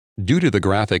Due to the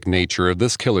graphic nature of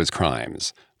this killer's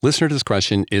crimes, listener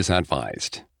discretion is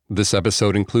advised. This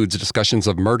episode includes discussions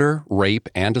of murder, rape,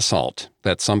 and assault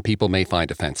that some people may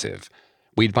find offensive.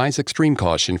 We advise extreme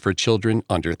caution for children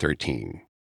under 13.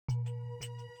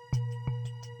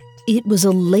 It was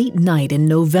a late night in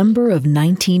November of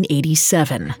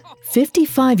 1987.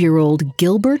 55-year-old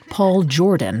Gilbert Paul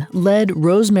Jordan led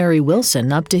Rosemary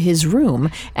Wilson up to his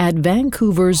room at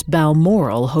Vancouver's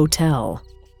Balmoral Hotel.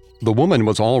 The woman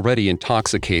was already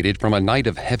intoxicated from a night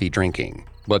of heavy drinking,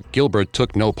 but Gilbert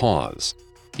took no pause.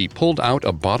 He pulled out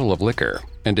a bottle of liquor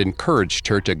and encouraged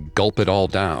her to gulp it all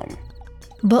down.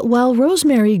 But while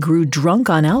Rosemary grew drunk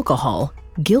on alcohol,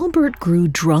 Gilbert grew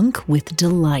drunk with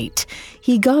delight.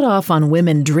 He got off on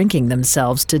women drinking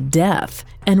themselves to death,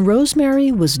 and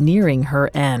Rosemary was nearing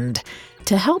her end.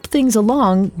 To help things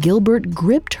along, Gilbert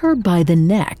gripped her by the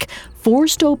neck,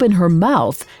 forced open her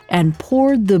mouth, and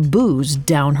poured the booze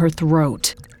down her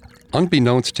throat.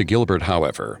 Unbeknownst to Gilbert,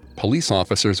 however, police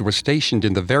officers were stationed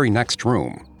in the very next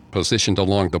room, positioned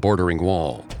along the bordering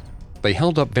wall. They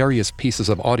held up various pieces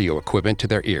of audio equipment to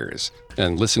their ears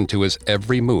and listened to his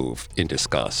every move in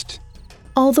disgust.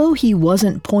 Although he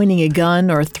wasn't pointing a gun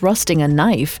or thrusting a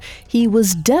knife, he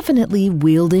was definitely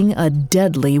wielding a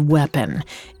deadly weapon,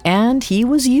 and he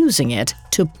was using it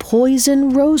to poison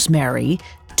Rosemary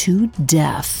to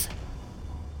death.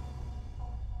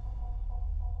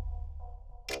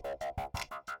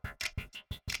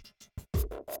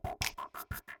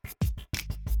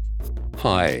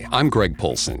 Hi, I'm Greg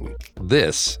Polson.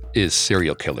 This is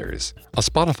Serial Killers, a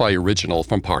Spotify original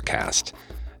from Parcast.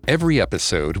 Every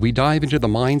episode, we dive into the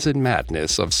minds and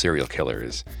madness of serial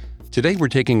killers. Today, we're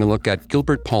taking a look at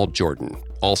Gilbert Paul Jordan,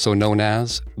 also known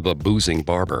as the Boozing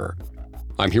Barber.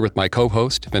 I'm here with my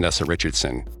co-host, Vanessa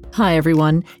Richardson. Hi,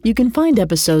 everyone. You can find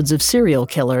episodes of Serial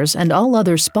Killers and all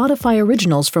other Spotify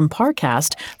originals from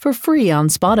Parcast for free on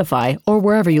Spotify or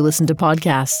wherever you listen to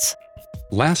podcasts.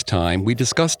 Last time, we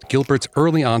discussed Gilbert's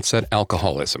early onset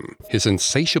alcoholism, his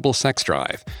insatiable sex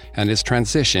drive, and his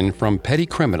transition from petty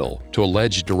criminal to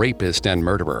alleged rapist and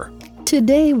murderer.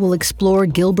 Today, we'll explore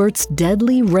Gilbert's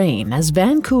deadly reign as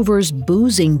Vancouver's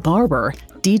boozing barber,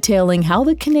 detailing how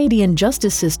the Canadian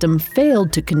justice system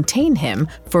failed to contain him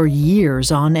for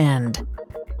years on end.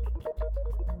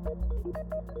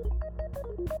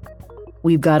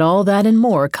 We've got all that and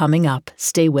more coming up.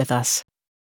 Stay with us.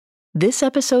 This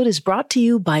episode is brought to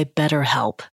you by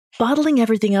BetterHelp. Bottling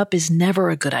everything up is never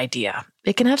a good idea.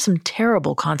 It can have some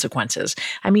terrible consequences.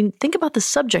 I mean, think about the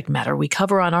subject matter we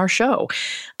cover on our show.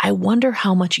 I wonder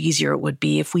how much easier it would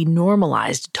be if we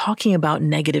normalized talking about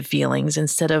negative feelings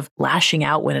instead of lashing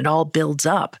out when it all builds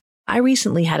up. I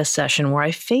recently had a session where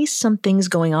I faced some things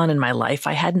going on in my life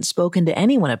I hadn't spoken to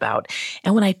anyone about,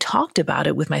 and when I talked about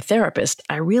it with my therapist,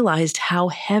 I realized how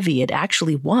heavy it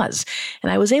actually was,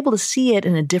 and I was able to see it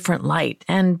in a different light,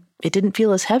 and it didn't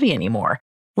feel as heavy anymore.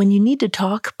 When you need to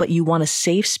talk, but you want a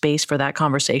safe space for that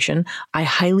conversation, I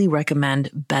highly recommend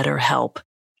BetterHelp.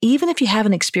 Even if you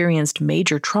haven't experienced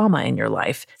major trauma in your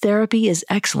life, therapy is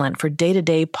excellent for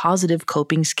day-to-day positive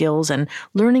coping skills and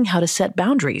learning how to set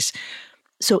boundaries.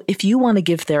 So if you want to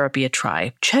give therapy a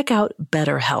try, check out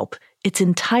BetterHelp. It's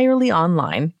entirely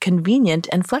online, convenient,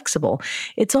 and flexible.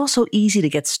 It's also easy to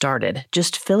get started.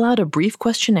 Just fill out a brief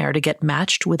questionnaire to get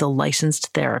matched with a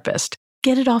licensed therapist.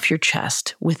 Get it off your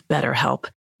chest with BetterHelp.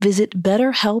 Visit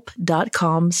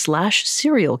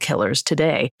betterhelp.com/serialkillers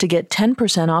today to get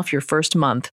 10% off your first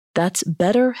month. That's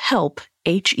BetterHelp,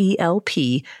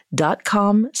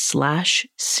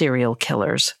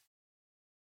 HELP.com/serialkillers.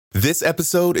 This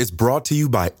episode is brought to you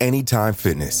by Anytime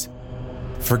Fitness.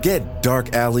 Forget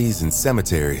dark alleys and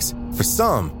cemeteries. For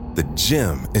some, the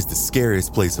gym is the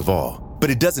scariest place of all, but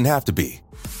it doesn't have to be.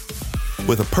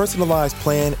 With a personalized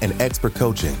plan and expert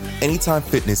coaching, Anytime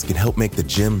Fitness can help make the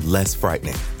gym less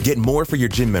frightening. Get more for your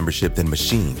gym membership than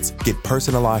machines. Get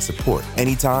personalized support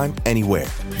anytime, anywhere.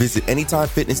 Visit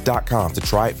AnytimeFitness.com to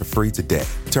try it for free today.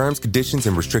 Terms, conditions,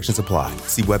 and restrictions apply.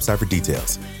 See website for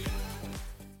details.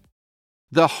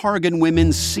 The Hargan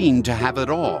women seemed to have it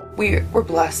all. We were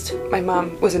blessed. My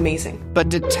mom was amazing. But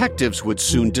detectives would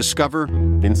soon discover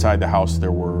inside the house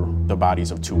there were the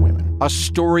bodies of two women. A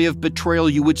story of betrayal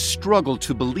you would struggle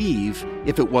to believe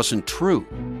if it wasn't true.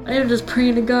 I am just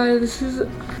praying to God, this is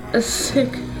a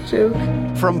sick joke.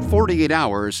 From 48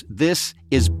 Hours, this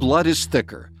is Blood is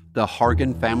Thicker, the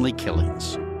Hargan Family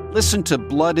Killings. Listen to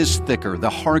Blood is Thicker, the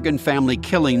Hargan Family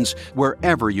Killings,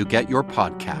 wherever you get your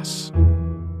podcasts.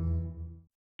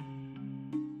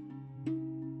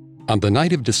 On the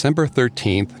night of December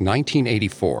 13th,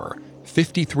 1984,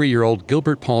 53-year-old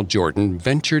Gilbert Paul Jordan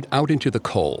ventured out into the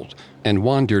cold and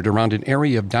wandered around an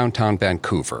area of downtown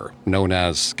Vancouver known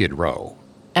as Skid Row.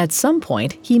 At some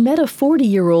point, he met a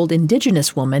 40-year-old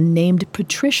Indigenous woman named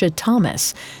Patricia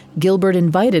Thomas. Gilbert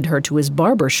invited her to his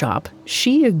barber shop.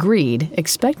 She agreed,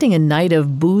 expecting a night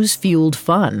of booze-fueled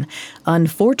fun.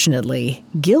 Unfortunately,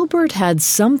 Gilbert had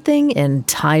something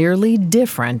entirely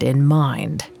different in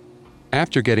mind.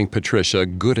 After getting Patricia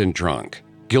good and drunk,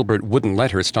 Gilbert wouldn't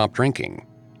let her stop drinking.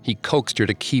 He coaxed her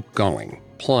to keep going,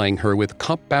 plying her with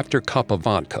cup after cup of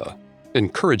vodka,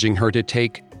 encouraging her to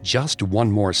take just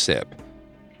one more sip.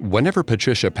 Whenever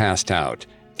Patricia passed out,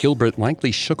 Gilbert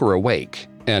likely shook her awake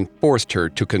and forced her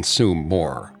to consume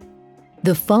more.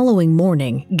 The following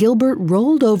morning, Gilbert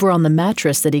rolled over on the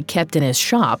mattress that he kept in his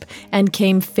shop and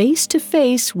came face to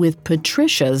face with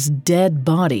Patricia's dead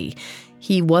body.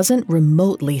 He wasn't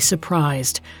remotely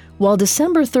surprised. While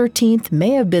December 13th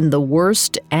may have been the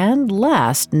worst and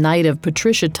last night of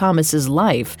Patricia Thomas's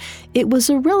life, it was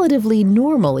a relatively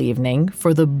normal evening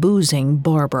for the boozing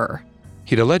barber.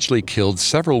 He'd allegedly killed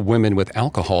several women with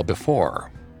alcohol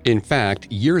before. In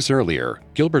fact, years earlier,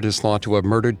 Gilbert is thought to have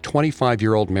murdered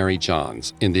 25-year-old Mary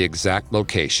Johns in the exact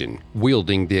location,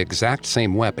 wielding the exact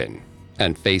same weapon,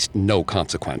 and faced no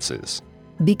consequences.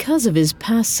 Because of his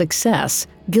past success,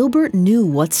 Gilbert knew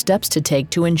what steps to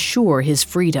take to ensure his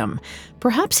freedom.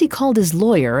 Perhaps he called his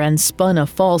lawyer and spun a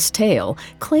false tale,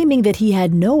 claiming that he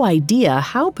had no idea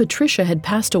how Patricia had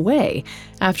passed away.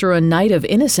 After a night of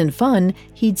innocent fun,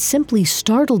 he'd simply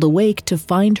startled awake to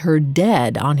find her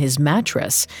dead on his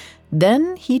mattress.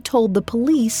 Then he told the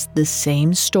police the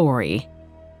same story.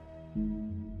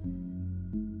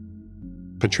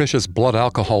 Patricia's blood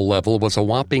alcohol level was a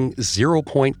whopping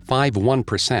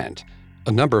 0.51%,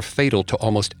 a number fatal to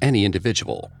almost any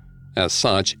individual. As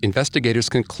such, investigators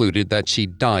concluded that she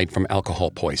died from alcohol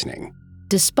poisoning.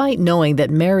 Despite knowing that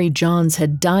Mary Johns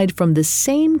had died from the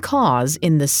same cause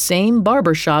in the same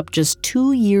barbershop just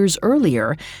 2 years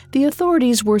earlier, the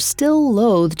authorities were still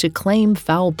loath to claim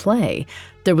foul play.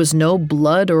 There was no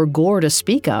blood or gore to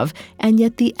speak of, and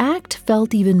yet the act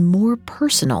felt even more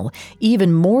personal,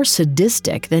 even more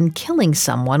sadistic than killing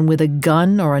someone with a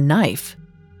gun or a knife.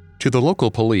 To the local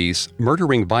police,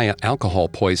 murdering via alcohol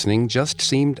poisoning just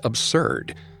seemed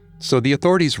absurd. So the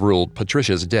authorities ruled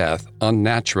Patricia's death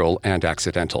unnatural and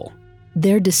accidental.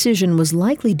 Their decision was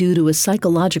likely due to a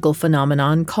psychological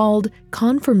phenomenon called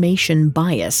confirmation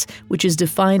bias, which is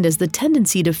defined as the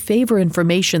tendency to favor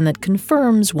information that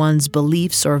confirms one's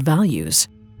beliefs or values.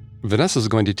 Vanessa's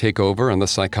going to take over on the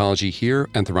psychology here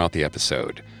and throughout the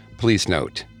episode. Please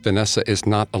note, Vanessa is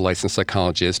not a licensed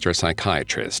psychologist or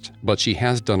psychiatrist, but she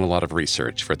has done a lot of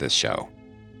research for this show.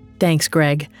 Thanks,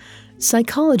 Greg.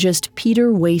 Psychologist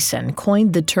Peter Wason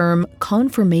coined the term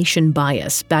confirmation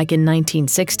bias back in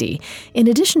 1960. In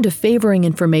addition to favoring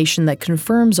information that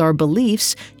confirms our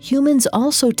beliefs, humans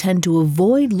also tend to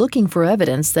avoid looking for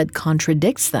evidence that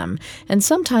contradicts them, and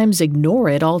sometimes ignore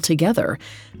it altogether.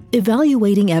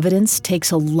 Evaluating evidence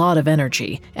takes a lot of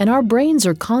energy, and our brains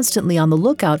are constantly on the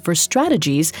lookout for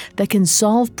strategies that can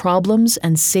solve problems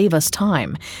and save us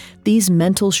time. These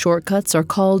mental shortcuts are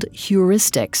called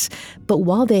heuristics, but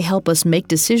while they help us make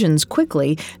decisions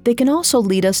quickly, they can also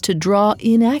lead us to draw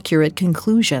inaccurate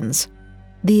conclusions.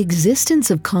 The existence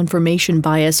of confirmation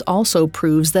bias also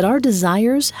proves that our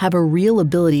desires have a real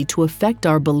ability to affect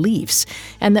our beliefs,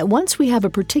 and that once we have a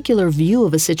particular view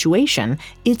of a situation,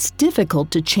 it's difficult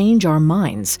to change our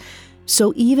minds.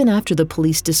 So even after the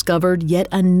police discovered yet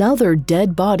another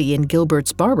dead body in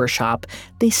Gilbert's barbershop,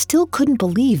 they still couldn't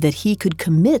believe that he could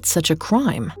commit such a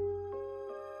crime.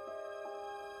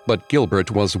 But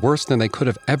Gilbert was worse than they could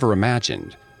have ever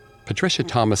imagined. Patricia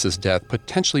Thomas's death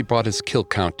potentially brought his kill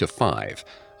count to 5,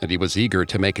 and he was eager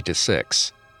to make it to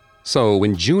 6. So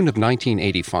in June of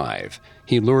 1985,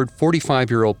 he lured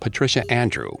 45-year-old Patricia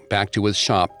Andrew back to his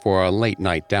shop for a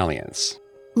late-night dalliance.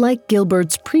 Like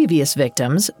Gilbert's previous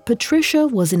victims, Patricia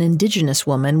was an Indigenous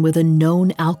woman with a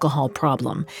known alcohol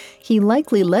problem. He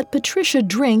likely let Patricia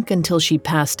drink until she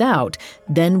passed out,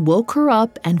 then woke her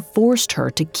up and forced her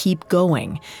to keep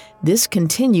going. This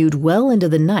continued well into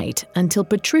the night until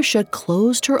Patricia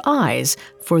closed her eyes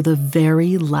for the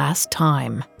very last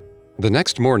time. The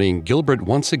next morning, Gilbert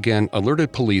once again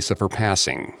alerted police of her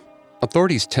passing.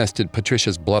 Authorities tested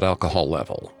Patricia's blood alcohol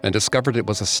level and discovered it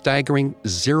was a staggering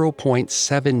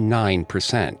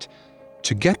 0.79%.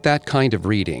 To get that kind of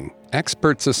reading,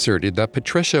 experts asserted that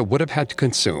Patricia would have had to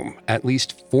consume at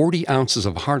least 40 ounces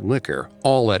of hard liquor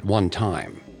all at one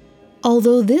time.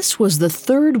 Although this was the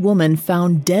third woman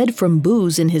found dead from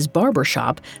booze in his barber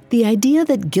shop, the idea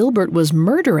that Gilbert was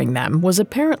murdering them was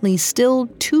apparently still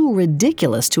too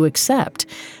ridiculous to accept.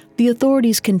 The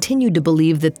authorities continued to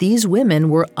believe that these women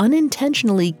were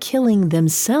unintentionally killing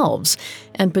themselves,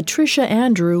 and Patricia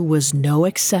Andrew was no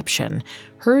exception.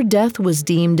 Her death was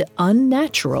deemed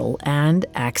unnatural and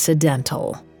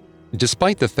accidental.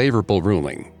 Despite the favorable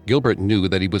ruling, Gilbert knew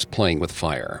that he was playing with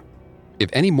fire. If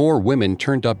any more women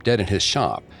turned up dead in his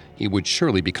shop, he would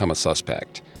surely become a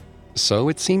suspect. So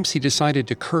it seems he decided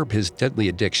to curb his deadly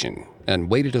addiction and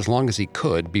waited as long as he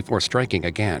could before striking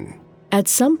again. At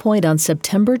some point on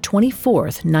September 24,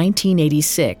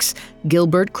 1986,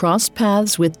 Gilbert crossed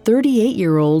paths with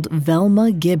 38-year-old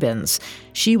Velma Gibbons.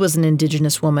 She was an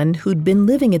Indigenous woman who'd been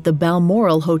living at the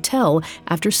Balmoral Hotel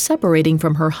after separating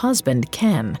from her husband,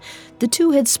 Ken. The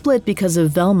two had split because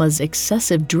of Velma's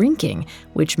excessive drinking,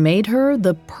 which made her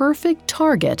the perfect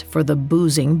target for the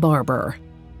boozing Barber.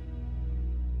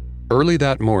 Early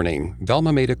that morning,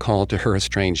 Velma made a call to her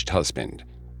estranged husband.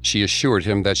 She assured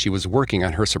him that she was working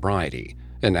on her sobriety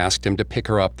and asked him to pick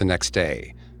her up the next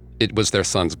day. It was their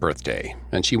son's birthday,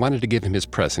 and she wanted to give him his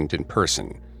present in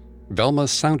person. Velma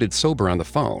sounded sober on the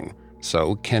phone,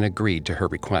 so Ken agreed to her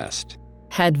request.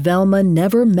 Had Velma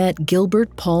never met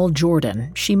Gilbert Paul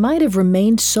Jordan, she might have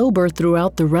remained sober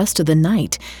throughout the rest of the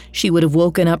night. She would have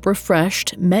woken up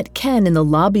refreshed, met Ken in the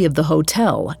lobby of the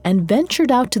hotel, and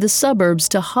ventured out to the suburbs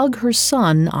to hug her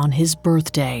son on his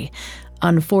birthday.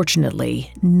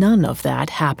 Unfortunately, none of that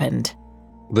happened.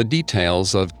 The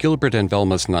details of Gilbert and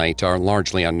Velma's night are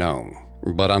largely unknown,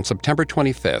 but on September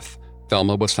 25th,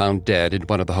 Velma was found dead in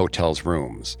one of the hotel's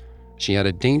rooms. She had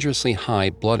a dangerously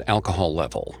high blood alcohol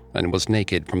level and was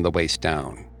naked from the waist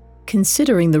down.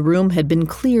 Considering the room had been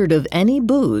cleared of any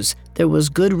booze, there was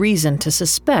good reason to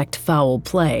suspect foul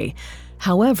play.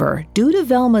 However, due to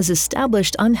Velma's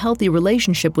established unhealthy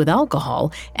relationship with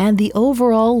alcohol and the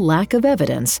overall lack of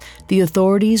evidence, the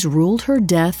authorities ruled her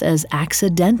death as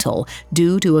accidental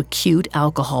due to acute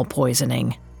alcohol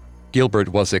poisoning. Gilbert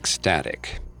was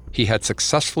ecstatic. He had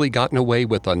successfully gotten away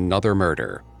with another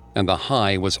murder, and the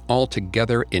high was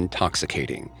altogether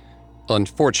intoxicating.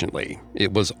 Unfortunately,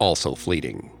 it was also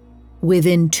fleeting.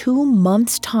 Within 2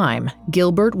 months' time,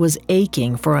 Gilbert was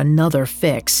aching for another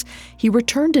fix. He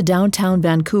returned to downtown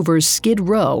Vancouver's Skid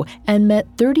Row and met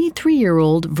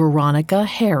 33-year-old Veronica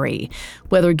Harry.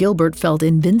 Whether Gilbert felt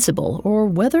invincible or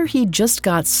whether he just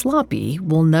got sloppy,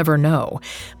 we'll never know.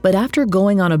 But after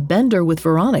going on a bender with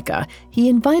Veronica, he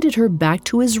invited her back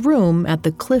to his room at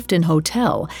the Clifton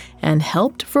Hotel and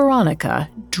helped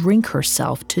Veronica drink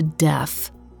herself to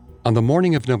death. On the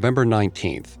morning of November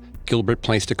 19th, Gilbert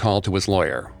placed a call to his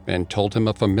lawyer and told him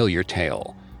a familiar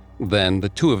tale. Then the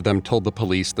two of them told the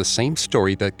police the same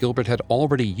story that Gilbert had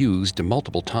already used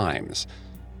multiple times.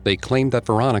 They claimed that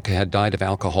Veronica had died of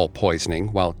alcohol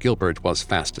poisoning while Gilbert was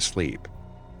fast asleep.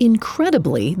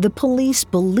 Incredibly, the police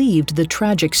believed the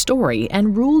tragic story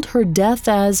and ruled her death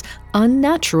as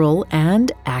unnatural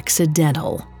and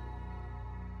accidental.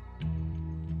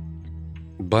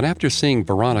 But after seeing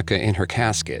Veronica in her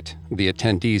casket, the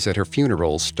attendees at her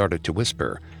funeral started to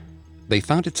whisper. They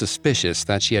found it suspicious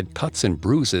that she had cuts and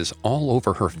bruises all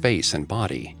over her face and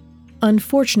body.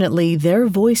 Unfortunately, their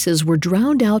voices were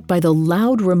drowned out by the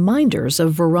loud reminders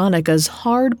of Veronica's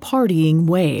hard partying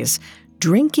ways.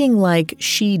 Drinking like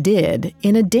she did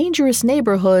in a dangerous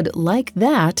neighborhood like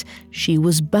that, she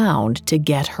was bound to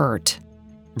get hurt.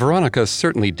 Veronica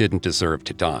certainly didn't deserve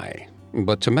to die.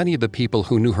 But to many of the people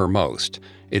who knew her most,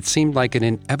 it seemed like an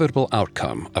inevitable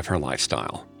outcome of her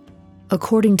lifestyle.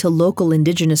 According to local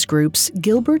Indigenous groups,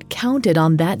 Gilbert counted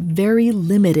on that very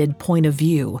limited point of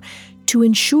view. To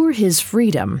ensure his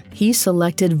freedom, he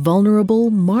selected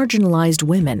vulnerable, marginalized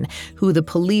women who the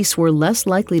police were less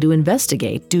likely to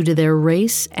investigate due to their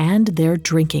race and their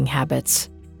drinking habits.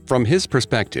 From his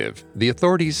perspective, the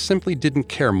authorities simply didn't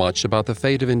care much about the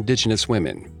fate of Indigenous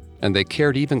women, and they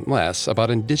cared even less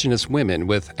about Indigenous women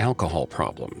with alcohol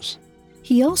problems.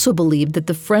 He also believed that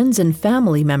the friends and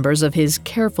family members of his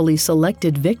carefully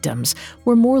selected victims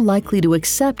were more likely to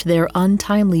accept their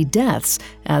untimely deaths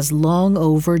as long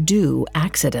overdue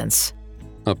accidents.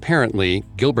 Apparently,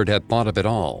 Gilbert had thought of it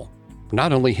all.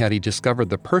 Not only had he discovered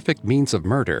the perfect means of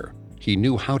murder, he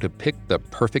knew how to pick the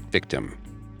perfect victim.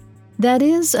 That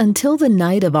is, until the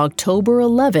night of October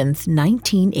 11th,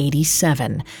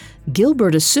 1987.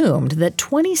 Gilbert assumed that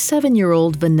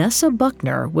 27-year-old Vanessa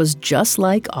Buckner was just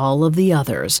like all of the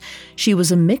others. She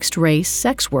was a mixed-race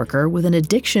sex worker with an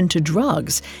addiction to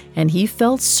drugs, and he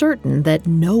felt certain that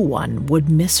no one would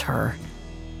miss her.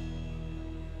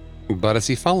 But as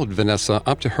he followed Vanessa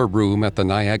up to her room at the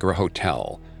Niagara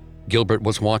Hotel, Gilbert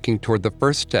was walking toward the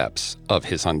first steps of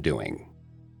his undoing.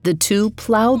 The two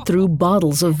plowed through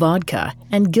bottles of vodka,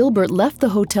 and Gilbert left the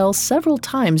hotel several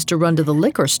times to run to the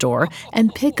liquor store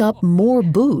and pick up more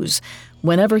booze.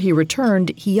 Whenever he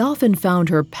returned, he often found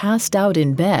her passed out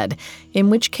in bed,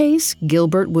 in which case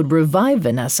Gilbert would revive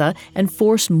Vanessa and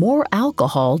force more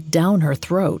alcohol down her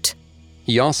throat.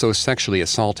 He also sexually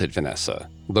assaulted Vanessa,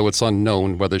 though it's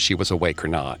unknown whether she was awake or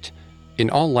not. In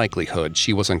all likelihood,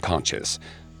 she was unconscious,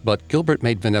 but Gilbert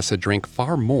made Vanessa drink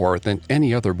far more than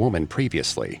any other woman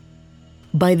previously.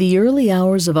 By the early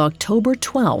hours of October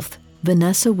 12th,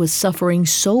 Vanessa was suffering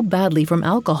so badly from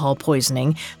alcohol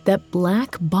poisoning that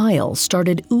black bile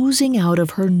started oozing out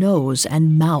of her nose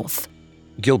and mouth.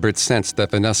 Gilbert sensed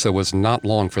that Vanessa was not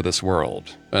long for this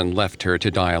world and left her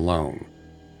to die alone.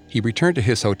 He returned to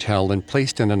his hotel and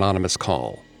placed an anonymous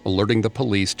call, alerting the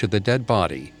police to the dead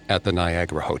body at the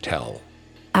Niagara Hotel.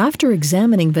 After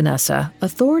examining Vanessa,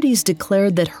 authorities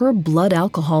declared that her blood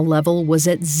alcohol level was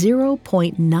at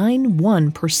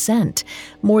 0.91%,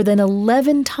 more than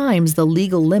 11 times the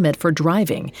legal limit for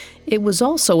driving. It was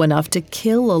also enough to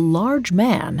kill a large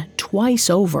man twice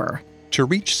over. To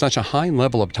reach such a high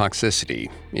level of toxicity,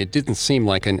 it didn't seem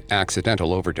like an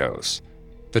accidental overdose.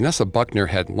 Vanessa Buckner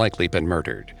had likely been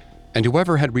murdered, and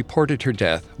whoever had reported her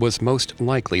death was most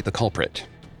likely the culprit.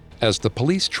 As the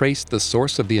police traced the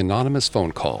source of the anonymous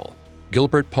phone call,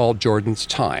 Gilbert Paul Jordan's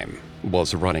time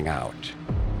was running out.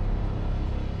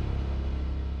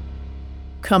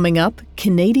 Coming up,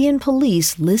 Canadian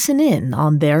police listen in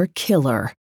on their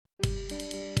killer.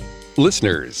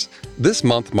 Listeners, this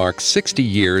month marks 60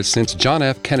 years since John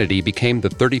F. Kennedy became the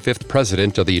 35th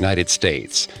President of the United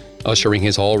States, ushering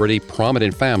his already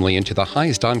prominent family into the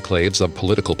highest enclaves of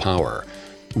political power.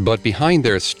 But behind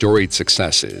their storied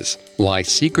successes lie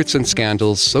secrets and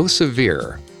scandals so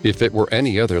severe, if it were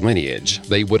any other lineage,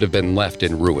 they would have been left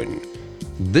in ruin.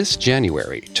 This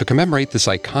January, to commemorate this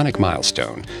iconic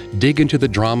milestone, dig into the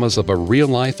dramas of a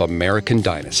real-life American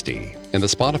dynasty in the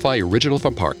Spotify original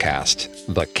from Parcast,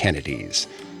 The Kennedys.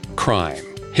 Crime,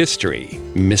 history,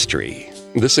 mystery.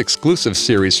 This exclusive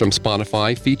series from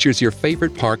Spotify features your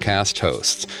favorite Parcast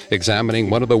hosts, examining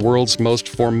one of the world's most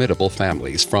formidable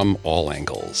families from all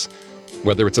angles.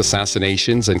 Whether it's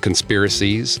assassinations and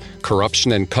conspiracies,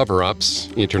 corruption and cover-ups,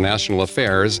 international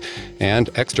affairs, and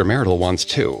extramarital ones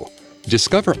too.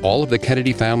 Discover all of the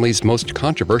Kennedy family's most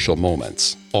controversial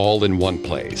moments, all in one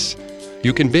place.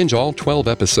 You can binge all 12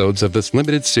 episodes of this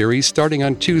limited series starting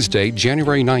on Tuesday,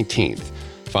 January 19th.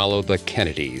 Follow The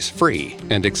Kennedys, free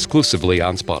and exclusively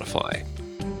on Spotify.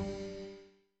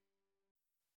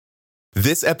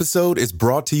 This episode is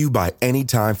brought to you by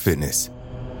Anytime Fitness.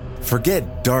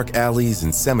 Forget dark alleys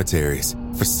and cemeteries.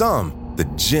 For some, the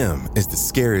gym is the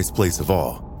scariest place of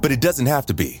all. But it doesn't have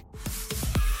to be.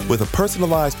 With a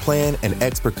personalized plan and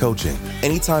expert coaching,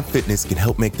 Anytime Fitness can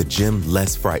help make the gym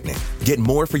less frightening. Get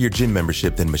more for your gym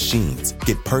membership than machines.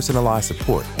 Get personalized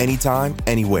support anytime,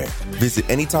 anywhere. Visit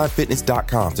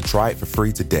AnytimeFitness.com to try it for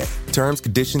free today. Terms,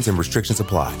 conditions, and restrictions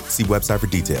apply. See website for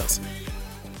details.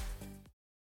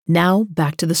 Now,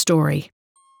 back to the story.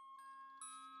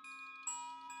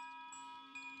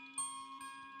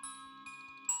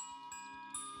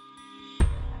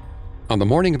 On the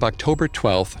morning of October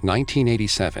 12,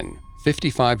 1987,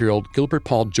 55-year-old Gilbert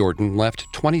Paul Jordan left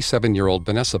 27-year-old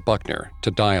Vanessa Buckner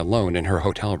to die alone in her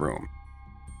hotel room.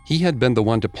 He had been the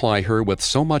one to ply her with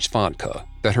so much vodka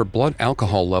that her blood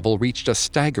alcohol level reached a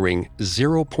staggering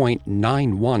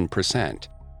 0.91%.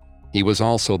 He was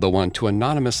also the one to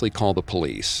anonymously call the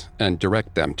police and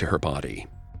direct them to her body.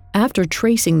 After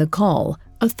tracing the call,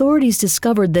 authorities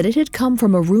discovered that it had come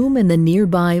from a room in the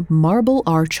nearby Marble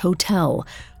Arch Hotel,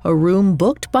 a room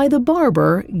booked by the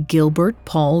Barber, Gilbert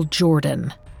Paul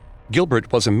Jordan.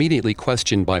 Gilbert was immediately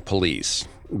questioned by police,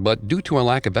 but due to a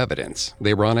lack of evidence,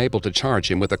 they were unable to charge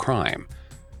him with a crime.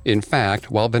 In fact,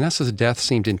 while Vanessa's death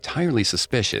seemed entirely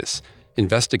suspicious,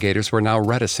 investigators were now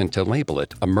reticent to label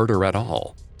it a murder at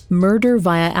all. Murder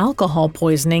via alcohol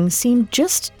poisoning seemed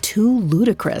just too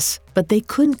ludicrous, but they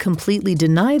couldn't completely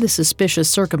deny the suspicious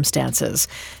circumstances.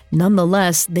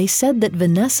 Nonetheless, they said that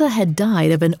Vanessa had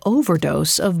died of an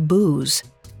overdose of booze.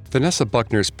 Vanessa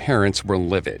Buckner's parents were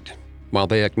livid. While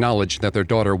they acknowledged that their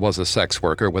daughter was a sex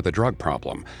worker with a drug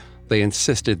problem, they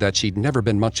insisted that she'd never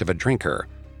been much of a drinker.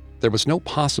 There was no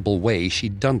possible way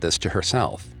she'd done this to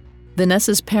herself.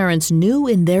 Vanessa's parents knew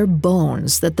in their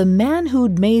bones that the man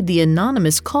who'd made the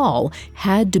anonymous call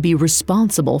had to be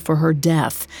responsible for her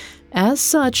death. As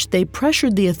such, they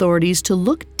pressured the authorities to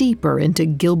look deeper into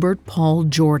Gilbert Paul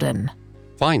Jordan.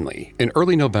 Finally, in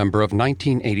early November of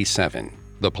 1987,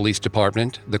 The police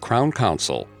department, the Crown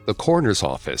Counsel, the coroner's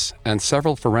office, and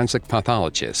several forensic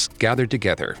pathologists gathered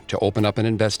together to open up an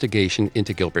investigation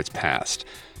into Gilbert's past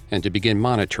and to begin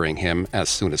monitoring him as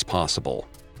soon as possible.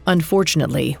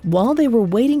 Unfortunately, while they were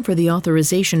waiting for the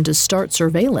authorization to start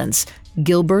surveillance,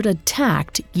 Gilbert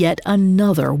attacked yet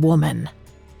another woman.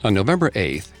 On November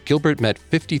 8th, Gilbert met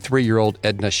 53-year-old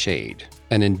Edna Shade,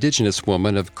 an indigenous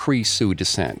woman of Cree Sioux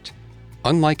descent.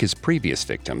 Unlike his previous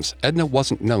victims, Edna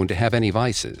wasn't known to have any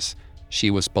vices. She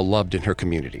was beloved in her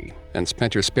community and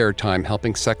spent her spare time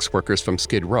helping sex workers from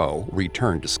Skid Row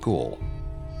return to school.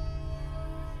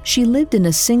 She lived in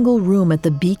a single room at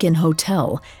the Beacon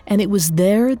Hotel, and it was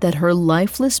there that her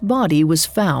lifeless body was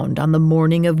found on the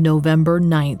morning of November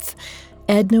 9th.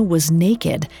 Edna was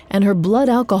naked, and her blood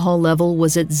alcohol level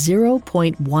was at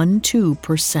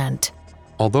 0.12%.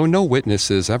 Although no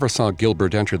witnesses ever saw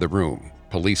Gilbert enter the room,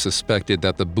 police suspected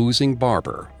that the boozing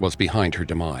Barber was behind her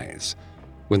demise.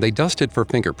 When they dusted for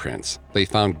fingerprints, they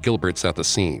found Gilbert's at the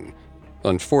scene.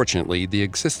 Unfortunately, the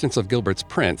existence of Gilbert's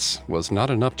prints was not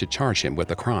enough to charge him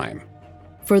with a crime.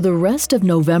 For the rest of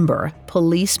November,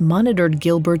 police monitored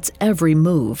Gilbert's every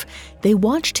move. They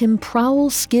watched him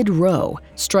prowl Skid Row,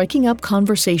 striking up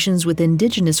conversations with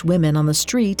indigenous women on the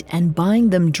street and buying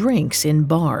them drinks in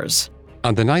bars.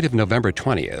 On the night of November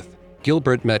 20th,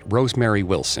 Gilbert met Rosemary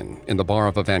Wilson in the bar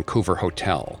of a Vancouver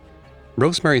hotel.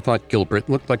 Rosemary thought Gilbert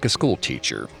looked like a school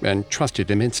teacher and trusted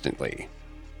him instantly.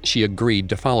 She agreed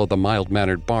to follow the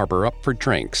mild-mannered Barber up for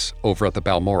drinks over at the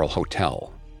Balmoral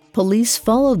Hotel. Police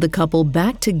followed the couple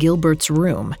back to Gilbert's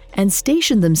room and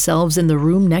stationed themselves in the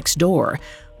room next door.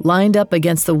 Lined up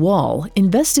against the wall,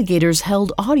 investigators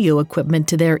held audio equipment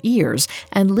to their ears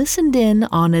and listened in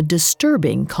on a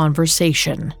disturbing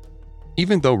conversation.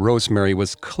 Even though Rosemary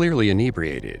was clearly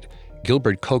inebriated,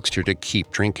 Gilbert coaxed her to keep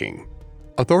drinking.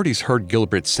 Authorities heard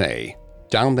Gilbert say,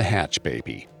 "Down the hatch,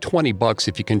 baby. $20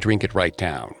 if you can drink it right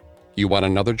down. You want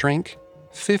another drink?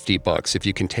 $50 if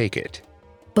you can take it."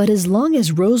 But as long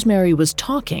as Rosemary was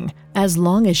talking, as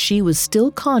long as she was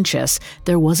still conscious,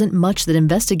 there wasn't much that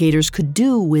investigators could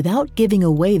do without giving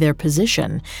away their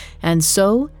position. And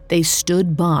so they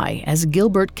stood by as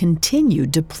Gilbert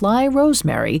continued to ply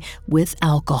Rosemary with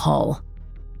alcohol.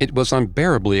 It was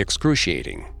unbearably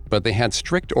excruciating, but they had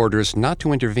strict orders not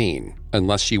to intervene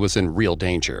unless she was in real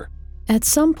danger. At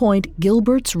some point,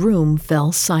 Gilbert's room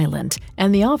fell silent,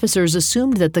 and the officers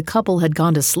assumed that the couple had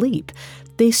gone to sleep.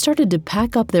 They started to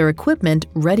pack up their equipment,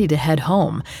 ready to head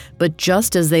home. But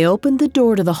just as they opened the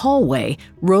door to the hallway,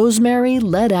 Rosemary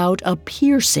let out a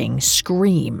piercing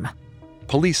scream.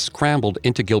 Police scrambled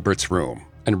into Gilbert's room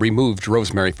and removed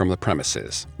Rosemary from the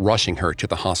premises, rushing her to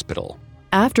the hospital.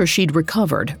 After she'd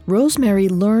recovered, Rosemary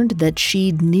learned that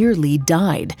she'd nearly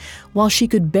died. While she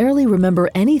could barely remember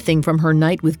anything from her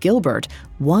night with Gilbert,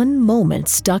 one moment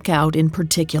stuck out in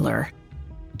particular.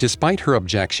 Despite her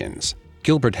objections,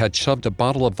 Gilbert had shoved a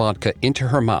bottle of vodka into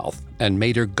her mouth and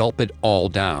made her gulp it all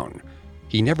down.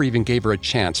 He never even gave her a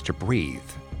chance to breathe.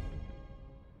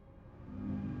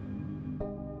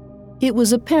 It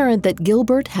was apparent that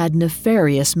Gilbert had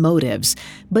nefarious motives,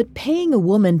 but paying a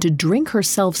woman to drink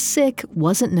herself sick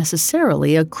wasn't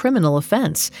necessarily a criminal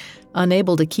offense.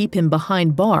 Unable to keep him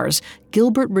behind bars,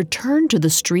 Gilbert returned to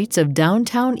the streets of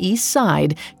downtown East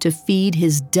Side to feed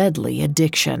his deadly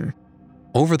addiction.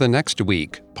 Over the next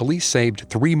week, police saved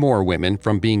 3 more women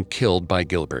from being killed by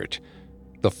Gilbert.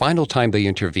 The final time they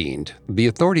intervened, the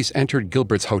authorities entered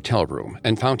Gilbert's hotel room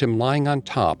and found him lying on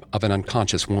top of an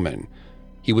unconscious woman.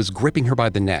 He was gripping her by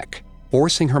the neck,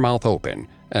 forcing her mouth open,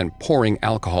 and pouring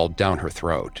alcohol down her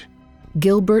throat.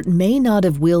 Gilbert may not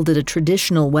have wielded a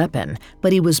traditional weapon,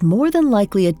 but he was more than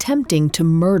likely attempting to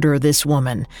murder this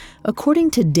woman. According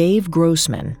to Dave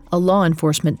Grossman, a law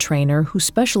enforcement trainer who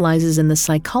specializes in the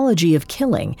psychology of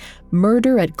killing,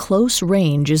 murder at close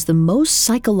range is the most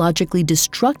psychologically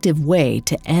destructive way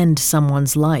to end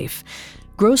someone's life.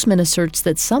 Grossman asserts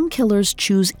that some killers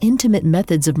choose intimate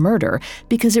methods of murder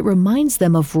because it reminds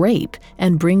them of rape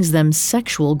and brings them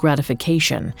sexual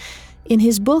gratification. In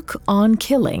his book, On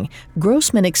Killing,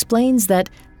 Grossman explains that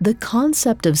the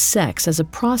concept of sex as a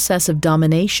process of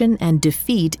domination and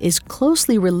defeat is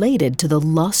closely related to the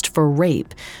lust for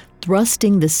rape.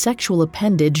 Thrusting the sexual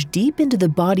appendage deep into the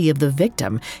body of the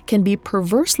victim can be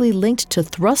perversely linked to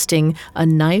thrusting a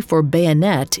knife or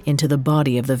bayonet into the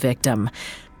body of the victim.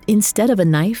 Instead of a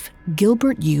knife,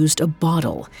 Gilbert used a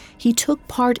bottle. He took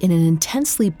part in an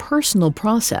intensely personal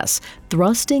process,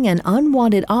 thrusting an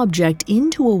unwanted object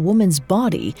into a woman's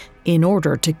body in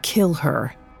order to kill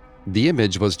her. The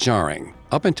image was jarring.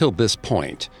 Up until this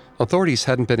point, authorities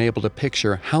hadn't been able to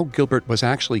picture how Gilbert was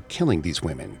actually killing these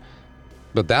women.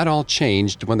 But that all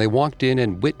changed when they walked in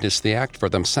and witnessed the act for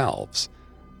themselves.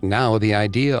 Now the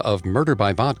idea of murder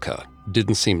by vodka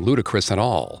didn't seem ludicrous at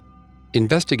all.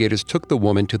 Investigators took the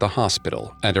woman to the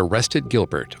hospital and arrested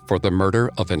Gilbert for the murder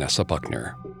of Vanessa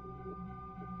Buckner.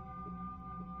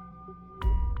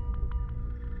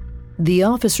 The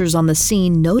officers on the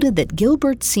scene noted that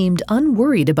Gilbert seemed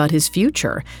unworried about his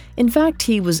future. In fact,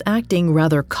 he was acting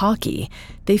rather cocky.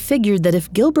 They figured that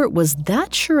if Gilbert was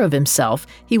that sure of himself,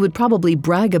 he would probably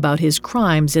brag about his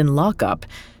crimes in lockup.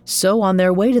 So on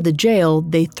their way to the jail,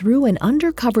 they threw an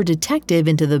undercover detective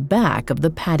into the back of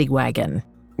the paddy wagon.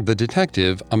 The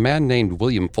detective, a man named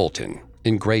William Fulton,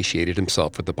 ingratiated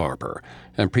himself with the barber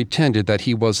and pretended that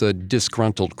he was a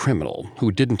disgruntled criminal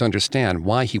who didn't understand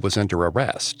why he was under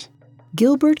arrest.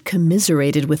 Gilbert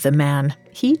commiserated with the man.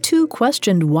 He too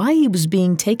questioned why he was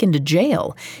being taken to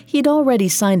jail. He'd already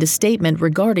signed a statement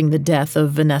regarding the death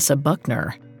of Vanessa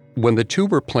Buckner. When the two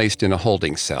were placed in a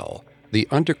holding cell, the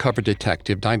undercover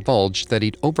detective divulged that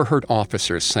he'd overheard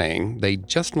officers saying they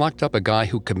just locked up a guy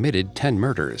who committed 10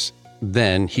 murders.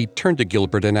 Then he turned to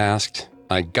Gilbert and asked,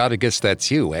 "I gotta guess that's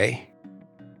you, eh?"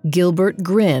 Gilbert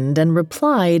grinned and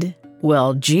replied,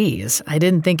 "Well, geez, I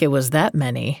didn't think it was that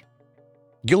many."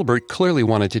 Gilbert clearly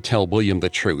wanted to tell William the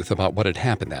truth about what had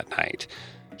happened that night.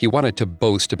 He wanted to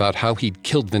boast about how he'd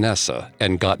killed Vanessa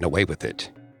and gotten away with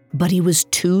it. But he was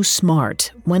too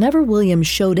smart. Whenever William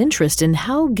showed interest in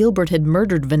how Gilbert had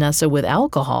murdered Vanessa with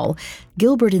alcohol,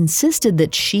 Gilbert insisted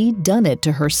that she'd done it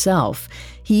to herself.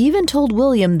 He even told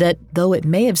William that, though it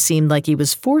may have seemed like he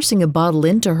was forcing a bottle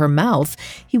into her mouth,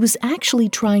 he was actually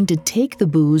trying to take the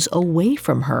booze away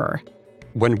from her.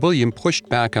 When William pushed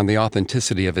back on the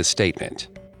authenticity of his statement,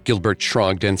 Gilbert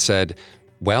shrugged and said,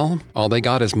 "Well, all they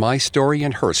got is my story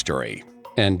and her story,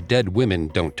 and dead women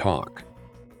don't talk."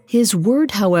 His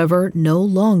word, however, no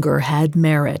longer had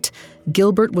merit.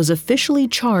 Gilbert was officially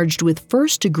charged with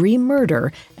first-degree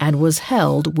murder and was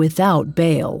held without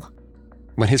bail.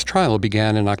 When his trial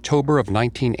began in October of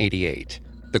 1988,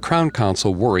 the Crown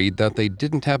Counsel worried that they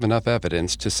didn't have enough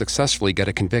evidence to successfully get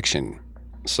a conviction.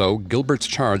 So Gilbert's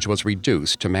charge was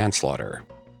reduced to manslaughter.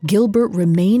 Gilbert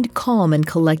remained calm and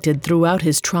collected throughout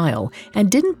his trial and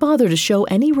didn't bother to show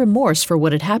any remorse for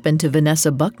what had happened to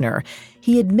Vanessa Buckner.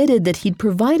 He admitted that he'd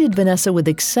provided Vanessa with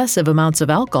excessive amounts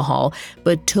of alcohol,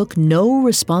 but took no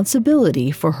responsibility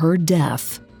for her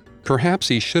death. Perhaps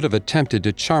he should have attempted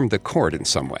to charm the court in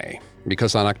some way,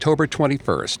 because on October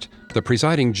 21st, the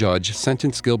presiding judge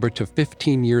sentenced Gilbert to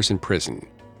 15 years in prison.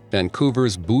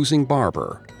 Vancouver's boozing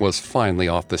barber was finally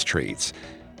off the streets,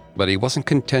 but he wasn't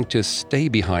content to stay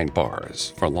behind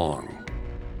bars for long.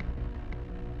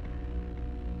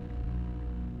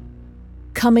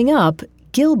 Coming up,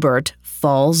 Gilbert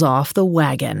falls off the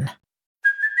wagon.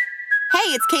 Hey,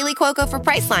 it's Kaylee Cuoco for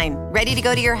Priceline. Ready to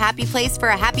go to your happy place for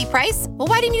a happy price? Well,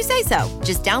 why didn't you say so?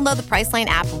 Just download the Priceline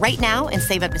app right now and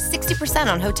save up to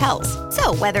 60% on hotels.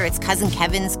 So whether it's Cousin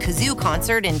Kevin's Kazoo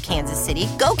Concert in Kansas City,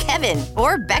 go Kevin,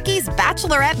 or Becky's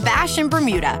Bachelorette Bash in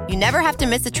Bermuda, you never have to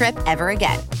miss a trip ever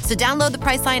again. So download the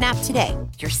Priceline app today.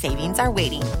 Your savings are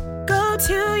waiting. Go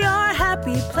to your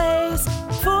happy place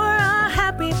for a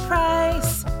happy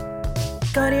price.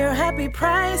 Go to your happy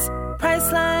price,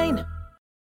 Priceline.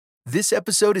 This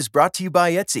episode is brought to you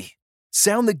by Etsy.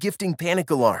 Sound the gifting panic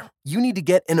alarm. You need to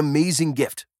get an amazing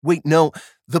gift. Wait, no,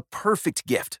 the perfect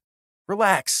gift.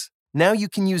 Relax. Now you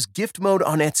can use gift mode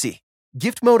on Etsy.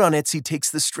 Gift mode on Etsy takes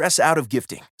the stress out of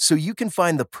gifting, so you can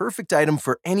find the perfect item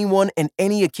for anyone and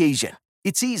any occasion.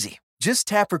 It's easy. Just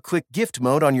tap or click gift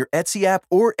mode on your Etsy app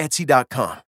or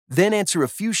Etsy.com. Then answer a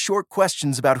few short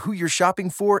questions about who you're shopping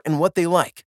for and what they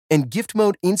like. And Gift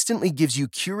Mode instantly gives you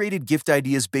curated gift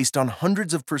ideas based on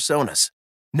hundreds of personas.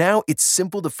 Now it's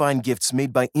simple to find gifts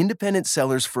made by independent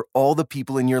sellers for all the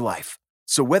people in your life.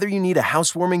 So whether you need a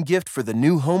housewarming gift for the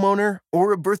new homeowner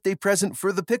or a birthday present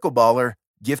for the pickleballer,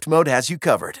 Gift Mode has you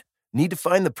covered. Need to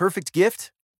find the perfect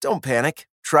gift? Don't panic.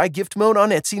 Try Gift Mode on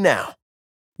Etsy now.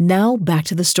 Now back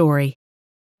to the story.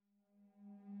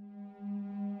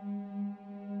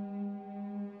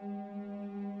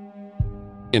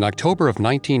 In October of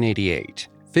 1988,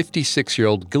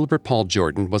 56-year-old Gilbert Paul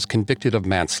Jordan was convicted of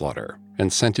manslaughter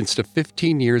and sentenced to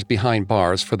 15 years behind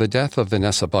bars for the death of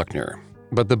Vanessa Buckner.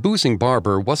 But the boozing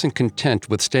barber wasn't content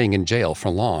with staying in jail for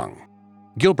long.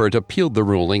 Gilbert appealed the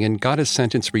ruling and got his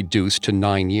sentence reduced to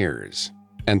 9 years.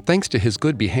 And thanks to his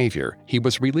good behavior, he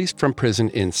was released from prison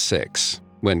in 6,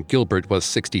 when Gilbert was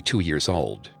 62 years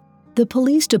old. The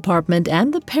police department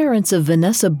and the parents of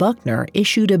Vanessa Buckner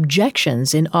issued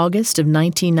objections in August of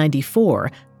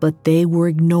 1994, but they were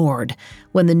ignored.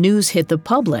 When the news hit the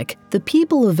public, the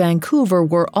people of Vancouver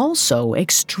were also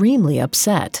extremely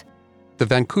upset. the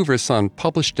Vancouver Sun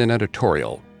published an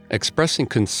editorial expressing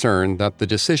concern that the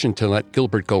decision to let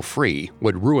Gilbert go free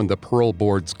would ruin the parole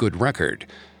board's good record.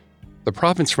 The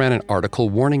province ran an article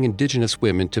warning Indigenous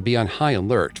women to be on high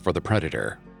alert for the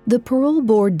predator. The parole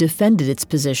board defended its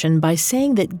position by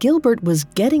saying that Gilbert was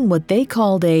getting what they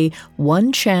called a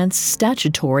one-chance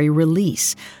statutory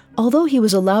release. Although he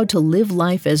was allowed to live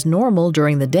life as normal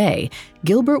during the day,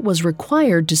 Gilbert was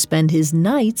required to spend his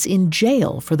nights in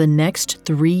jail for the next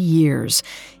 3 years.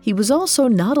 He was also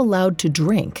not allowed to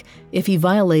drink. If he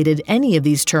violated any of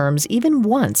these terms even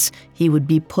once, he would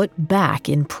be put back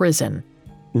in prison.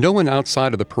 No one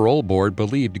outside of the parole board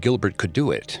believed Gilbert could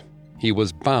do it. He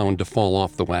was bound to fall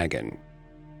off the wagon.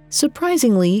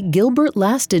 Surprisingly, Gilbert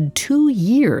lasted 2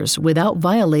 years without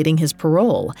violating his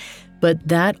parole. But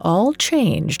that all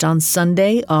changed on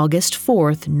Sunday, August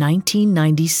 4th,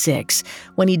 1996,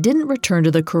 when he didn't return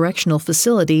to the correctional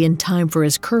facility in time for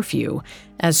his curfew.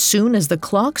 As soon as the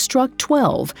clock struck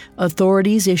 12,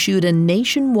 authorities issued a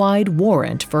nationwide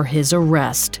warrant for his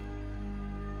arrest.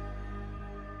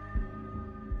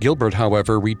 Gilbert,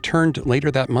 however, returned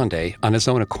later that Monday on his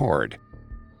own accord.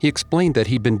 He explained that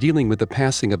he'd been dealing with the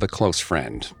passing of a close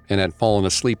friend and had fallen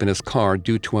asleep in his car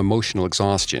due to emotional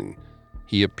exhaustion.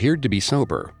 He appeared to be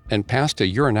sober and passed a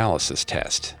urinalysis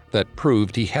test that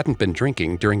proved he hadn't been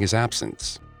drinking during his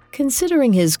absence.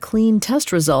 Considering his clean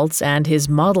test results and his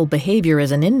model behavior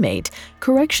as an inmate,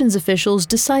 corrections officials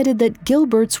decided that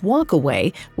Gilbert's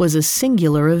walkaway was a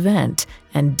singular event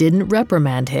and didn't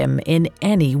reprimand him in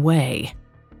any way.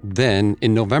 Then,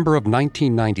 in November of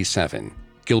 1997,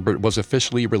 Gilbert was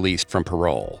officially released from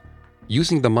parole.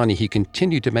 Using the money he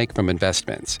continued to make from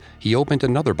investments, he opened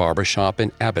another barber shop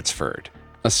in Abbotsford,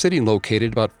 a city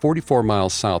located about 44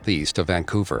 miles southeast of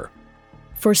Vancouver.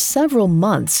 For several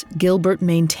months, Gilbert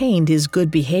maintained his good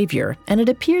behavior, and it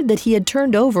appeared that he had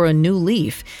turned over a new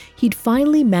leaf. He'd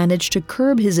finally managed to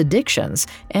curb his addictions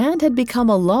and had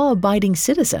become a law-abiding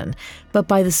citizen. But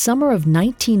by the summer of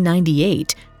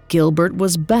 1998, Gilbert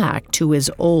was back to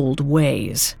his old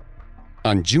ways.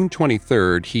 On June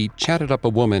 23rd, he chatted up a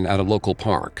woman at a local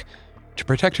park. To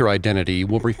protect her identity,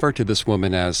 we'll refer to this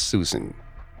woman as Susan.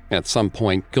 At some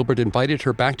point, Gilbert invited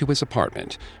her back to his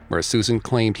apartment, where Susan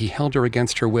claimed he held her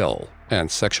against her will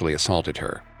and sexually assaulted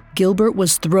her. Gilbert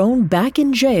was thrown back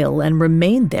in jail and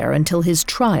remained there until his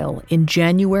trial in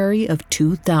January of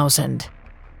 2000.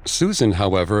 Susan,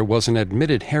 however, was an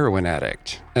admitted heroin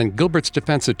addict, and Gilbert's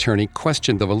defense attorney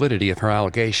questioned the validity of her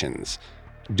allegations.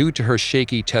 Due to her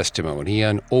shaky testimony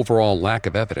and overall lack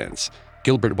of evidence,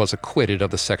 Gilbert was acquitted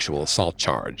of the sexual assault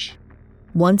charge.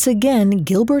 Once again,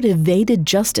 Gilbert evaded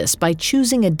justice by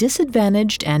choosing a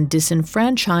disadvantaged and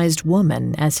disenfranchised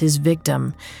woman as his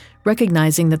victim.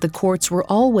 Recognizing that the courts were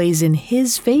always in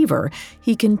his favor,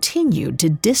 he continued to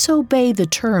disobey the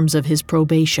terms of his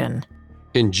probation.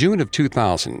 In June of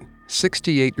 2000,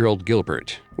 68-year-old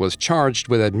Gilbert was charged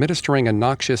with administering a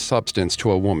noxious substance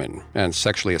to a woman and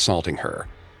sexually assaulting her.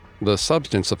 The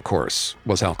substance, of course,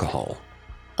 was alcohol.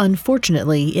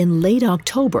 Unfortunately, in late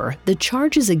October, the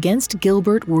charges against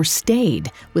Gilbert were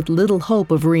stayed, with little hope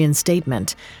of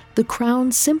reinstatement. The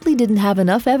Crown simply didn't have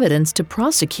enough evidence to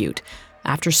prosecute.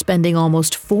 After spending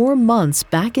almost 4 months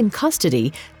back in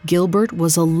custody, Gilbert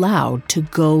was allowed to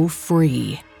go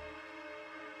free.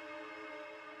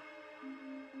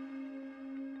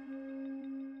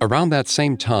 Around that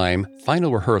same time,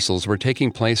 final rehearsals were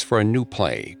taking place for a new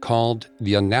play called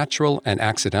The Unnatural and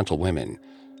Accidental Women.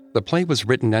 The play was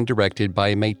written and directed by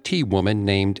a Métis woman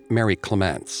named Mary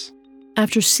Clements.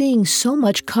 After seeing so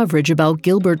much coverage about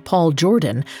Gilbert Paul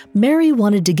Jordan, Mary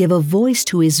wanted to give a voice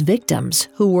to his victims,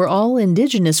 who were all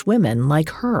Indigenous women like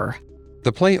her.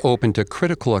 The play opened to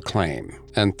critical acclaim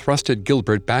and thrusted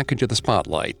Gilbert back into the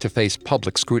spotlight to face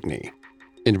public scrutiny.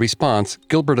 In response,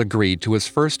 Gilbert agreed to his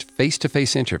first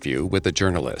face-to-face interview with a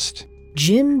journalist.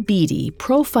 Jim Beattie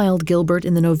profiled Gilbert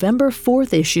in the November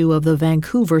 4th issue of the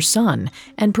Vancouver Sun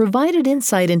and provided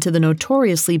insight into the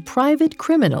notoriously private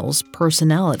criminal's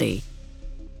personality.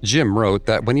 Jim wrote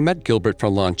that when he met Gilbert for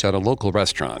lunch at a local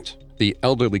restaurant, the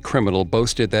elderly criminal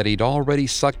boasted that he'd already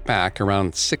sucked back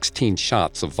around 16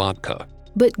 shots of vodka.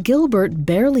 But Gilbert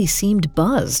barely seemed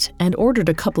buzzed and ordered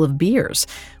a couple of beers.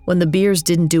 When the beers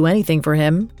didn't do anything for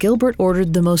him, Gilbert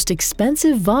ordered the most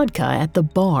expensive vodka at the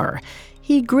bar.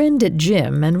 He grinned at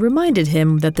Jim and reminded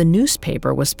him that the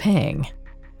newspaper was paying.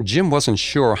 Jim wasn't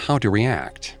sure how to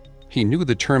react. He knew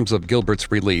the terms of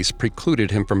Gilbert's release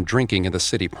precluded him from drinking in the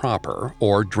city proper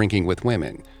or drinking with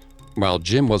women. While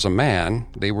Jim was a man,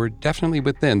 they were definitely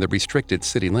within the restricted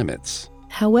city limits.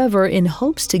 However, in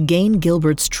hopes to gain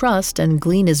Gilbert's trust and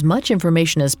glean as much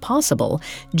information as possible,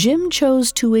 Jim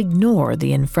chose to ignore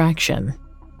the infraction.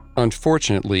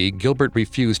 Unfortunately, Gilbert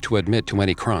refused to admit to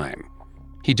any crime.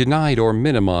 He denied or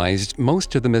minimized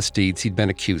most of the misdeeds he'd been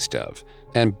accused of,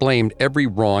 and blamed every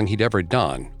wrong he'd ever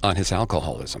done on his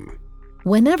alcoholism.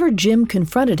 Whenever Jim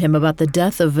confronted him about the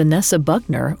death of Vanessa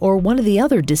Buckner or one of the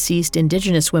other deceased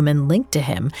Indigenous women linked to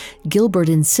him, Gilbert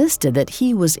insisted that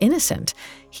he was innocent.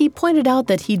 He pointed out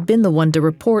that he'd been the one to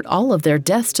report all of their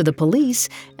deaths to the police,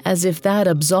 as if that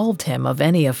absolved him of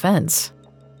any offense.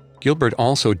 Gilbert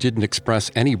also didn't express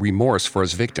any remorse for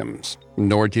his victims,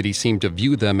 nor did he seem to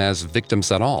view them as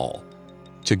victims at all.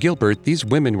 To Gilbert, these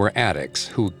women were addicts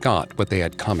who got what they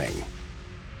had coming.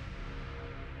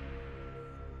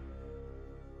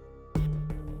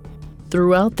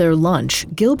 Throughout their lunch,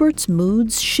 Gilbert's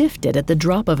moods shifted at the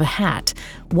drop of a hat.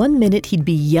 One minute he'd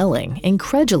be yelling,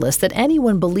 incredulous that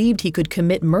anyone believed he could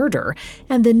commit murder,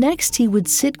 and the next he would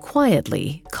sit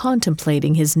quietly,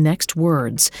 contemplating his next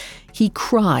words. He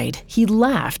cried, he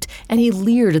laughed, and he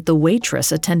leered at the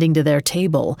waitress attending to their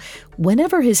table.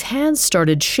 Whenever his hands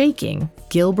started shaking,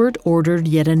 Gilbert ordered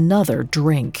yet another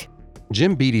drink.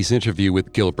 Jim Beatty's interview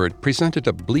with Gilbert presented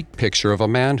a bleak picture of a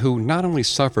man who not only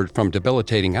suffered from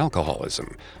debilitating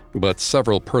alcoholism, but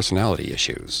several personality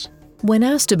issues. When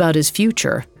asked about his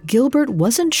future, Gilbert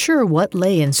wasn't sure what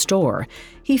lay in store.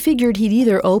 He figured he'd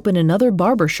either open another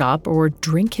barber shop or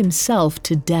drink himself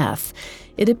to death.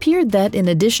 It appeared that in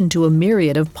addition to a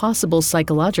myriad of possible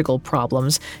psychological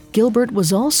problems, Gilbert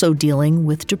was also dealing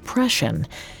with depression.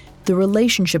 The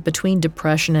relationship between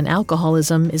depression and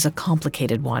alcoholism is a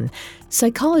complicated one.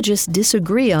 Psychologists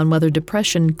disagree on whether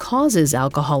depression causes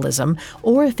alcoholism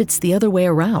or if it's the other way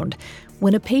around.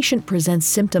 When a patient presents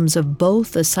symptoms of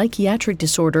both a psychiatric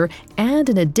disorder and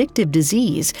an addictive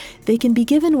disease, they can be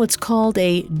given what's called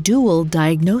a dual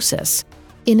diagnosis.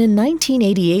 In a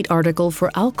 1988 article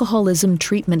for Alcoholism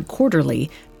Treatment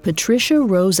Quarterly, Patricia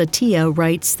Rose Attia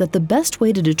writes that the best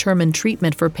way to determine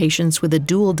treatment for patients with a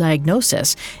dual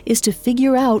diagnosis is to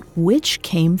figure out which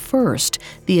came first,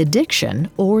 the addiction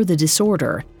or the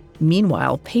disorder.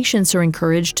 Meanwhile, patients are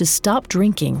encouraged to stop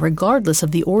drinking regardless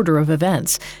of the order of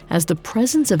events, as the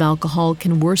presence of alcohol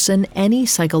can worsen any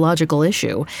psychological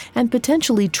issue and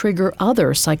potentially trigger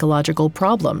other psychological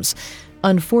problems.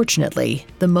 Unfortunately,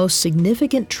 the most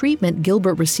significant treatment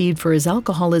Gilbert received for his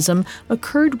alcoholism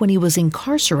occurred when he was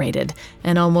incarcerated,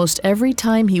 and almost every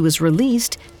time he was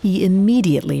released, he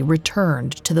immediately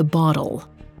returned to the bottle.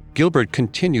 Gilbert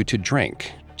continued to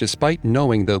drink, despite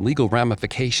knowing the legal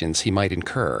ramifications he might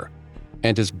incur.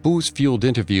 And his booze-fueled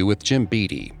interview with Jim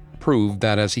Beatty proved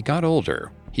that as he got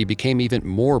older, he became even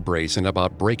more brazen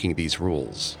about breaking these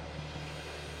rules.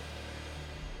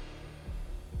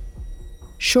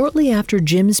 Shortly after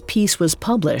Jim's piece was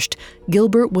published,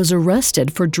 Gilbert was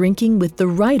arrested for drinking with the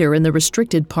writer in the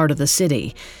restricted part of the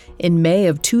city. In May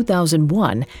of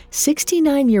 2001,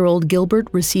 69-year-old Gilbert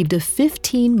received a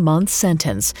 15-month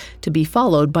sentence to be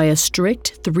followed by a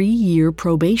strict 3-year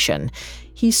probation.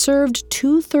 He served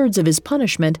 2/3 of his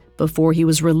punishment before he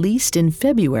was released in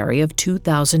February of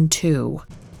 2002.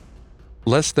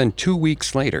 Less than 2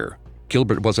 weeks later,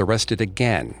 Gilbert was arrested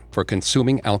again for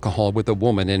consuming alcohol with a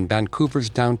woman in Vancouver's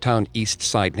downtown East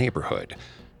Side neighborhood.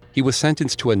 He was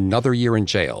sentenced to another year in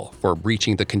jail for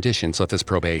breaching the conditions of his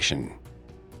probation.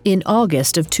 In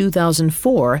August of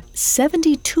 2004,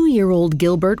 72-year-old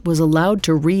Gilbert was allowed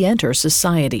to re-enter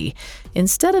society.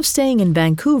 Instead of staying in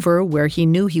Vancouver, where he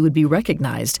knew he would be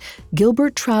recognized,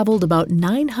 Gilbert traveled about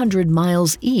 900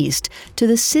 miles east to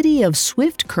the city of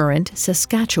Swift Current,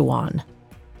 Saskatchewan.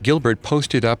 Gilbert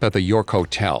posted up at the York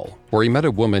Hotel, where he met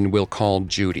a woman we'll call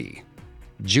Judy.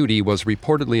 Judy was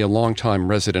reportedly a longtime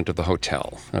resident of the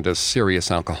hotel and a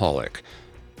serious alcoholic.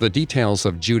 The details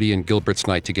of Judy and Gilbert's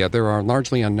night together are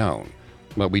largely unknown,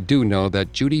 but we do know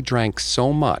that Judy drank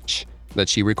so much that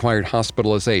she required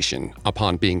hospitalization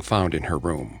upon being found in her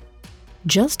room.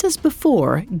 Just as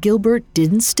before, Gilbert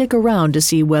didn't stick around to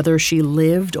see whether she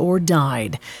lived or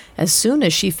died. As soon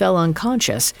as she fell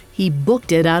unconscious, he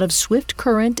booked it out of Swift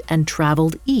Current and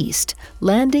traveled east,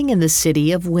 landing in the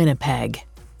city of Winnipeg.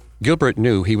 Gilbert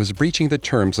knew he was breaching the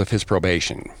terms of his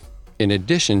probation. In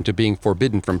addition to being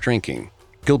forbidden from drinking,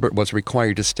 Gilbert was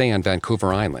required to stay on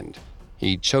Vancouver Island.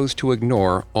 He chose to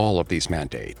ignore all of these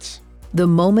mandates. The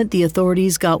moment the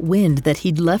authorities got wind that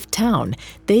he'd left town,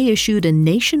 they issued a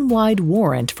nationwide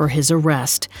warrant for his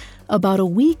arrest. About a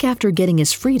week after getting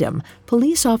his freedom,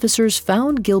 police officers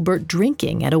found Gilbert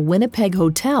drinking at a Winnipeg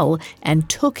hotel and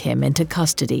took him into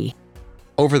custody.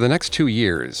 Over the next 2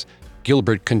 years,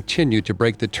 Gilbert continued to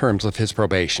break the terms of his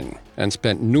probation and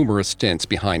spent numerous stints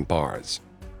behind bars.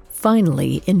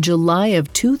 Finally, in July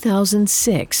of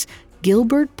 2006,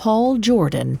 Gilbert Paul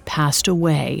Jordan passed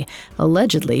away,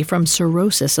 allegedly from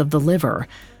cirrhosis of the liver.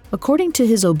 According to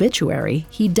his obituary,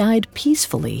 he died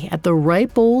peacefully at the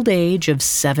ripe old age of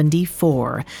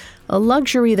 74, a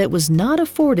luxury that was not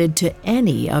afforded to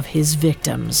any of his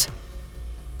victims.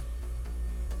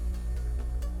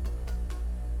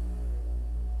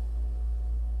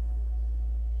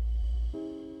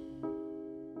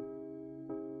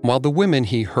 While the women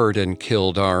he hurt and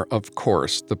killed are, of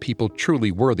course, the people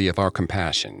truly worthy of our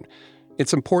compassion,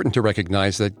 it's important to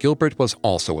recognize that Gilbert was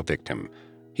also a victim.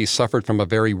 He suffered from a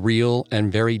very real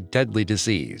and very deadly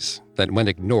disease that went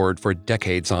ignored for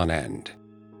decades on end.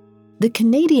 The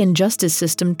Canadian justice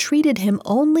system treated him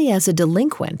only as a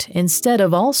delinquent instead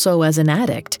of also as an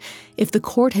addict. If the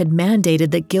court had mandated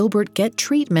that Gilbert get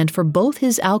treatment for both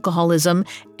his alcoholism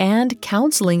and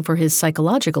counseling for his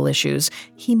psychological issues,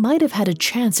 he might have had a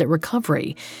chance at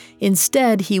recovery.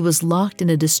 Instead, he was locked in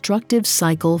a destructive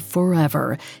cycle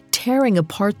forever, tearing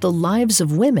apart the lives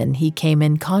of women he came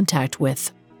in contact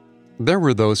with. There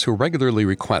were those who regularly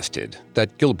requested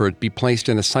that Gilbert be placed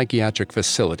in a psychiatric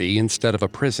facility instead of a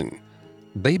prison.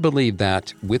 They believed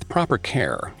that, with proper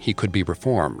care, he could be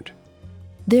reformed.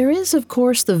 There is, of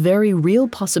course, the very real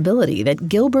possibility that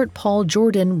Gilbert Paul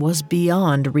Jordan was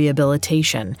beyond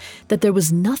rehabilitation, that there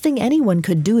was nothing anyone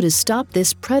could do to stop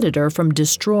this predator from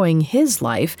destroying his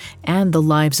life and the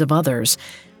lives of others.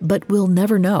 But we'll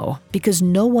never know, because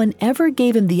no one ever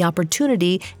gave him the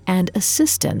opportunity and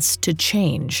assistance to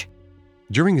change.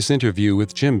 During his interview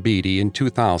with Jim Beattie in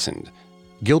 2000,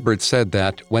 Gilbert said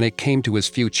that when it came to his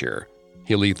future,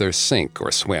 he'll either sink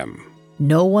or swim.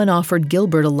 No one offered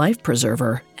Gilbert a life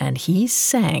preserver, and he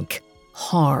sank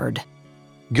hard.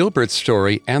 Gilbert's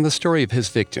story and the story of his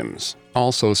victims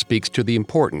also speaks to the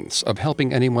importance of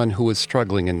helping anyone who is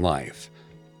struggling in life.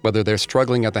 Whether they're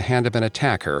struggling at the hand of an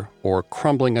attacker or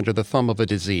crumbling under the thumb of a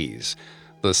disease,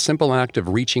 the simple act of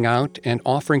reaching out and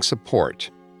offering support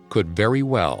could very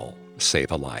well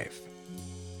save a life.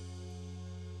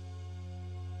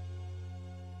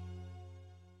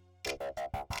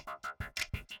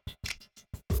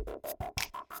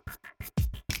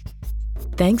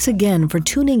 Thanks again for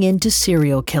tuning in to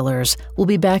Serial Killers. We'll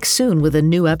be back soon with a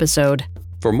new episode.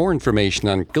 For more information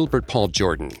on Gilbert Paul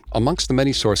Jordan, amongst the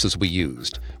many sources we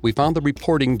used, we found the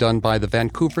reporting done by the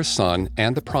Vancouver Sun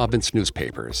and the province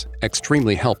newspapers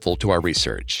extremely helpful to our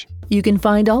research. You can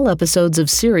find all episodes of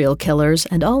Serial Killers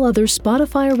and all other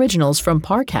Spotify originals from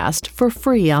Parcast for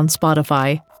free on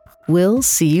Spotify. We'll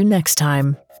see you next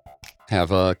time.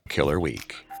 Have a killer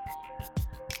week.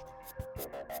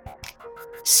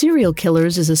 Serial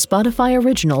Killers is a Spotify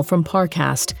original from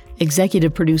Parcast.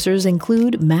 Executive producers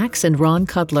include Max and Ron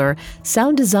Cutler.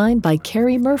 Sound design by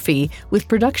Carrie Murphy, with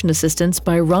production assistance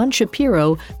by Ron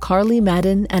Shapiro, Carly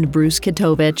Madden, and Bruce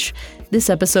Kitovich. This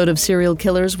episode of Serial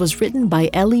Killers was written by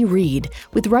Ellie Reed,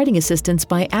 with writing assistance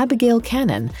by Abigail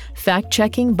Cannon,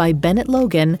 fact-checking by Bennett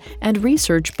Logan, and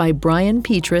research by Brian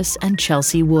Petrus and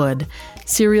Chelsea Wood.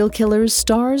 Serial Killers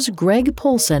stars Greg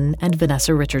Polson and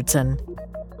Vanessa Richardson.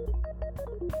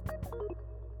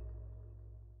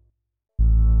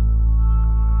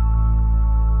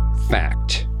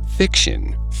 Fact,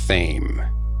 fiction, fame.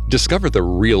 Discover the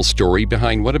real story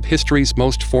behind one of history's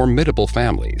most formidable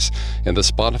families in the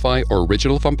Spotify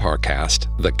original from Parcast,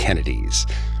 The Kennedys.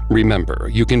 Remember,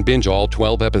 you can binge all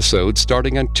 12 episodes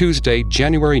starting on Tuesday,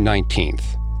 January 19th.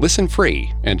 Listen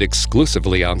free and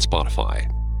exclusively on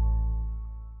Spotify.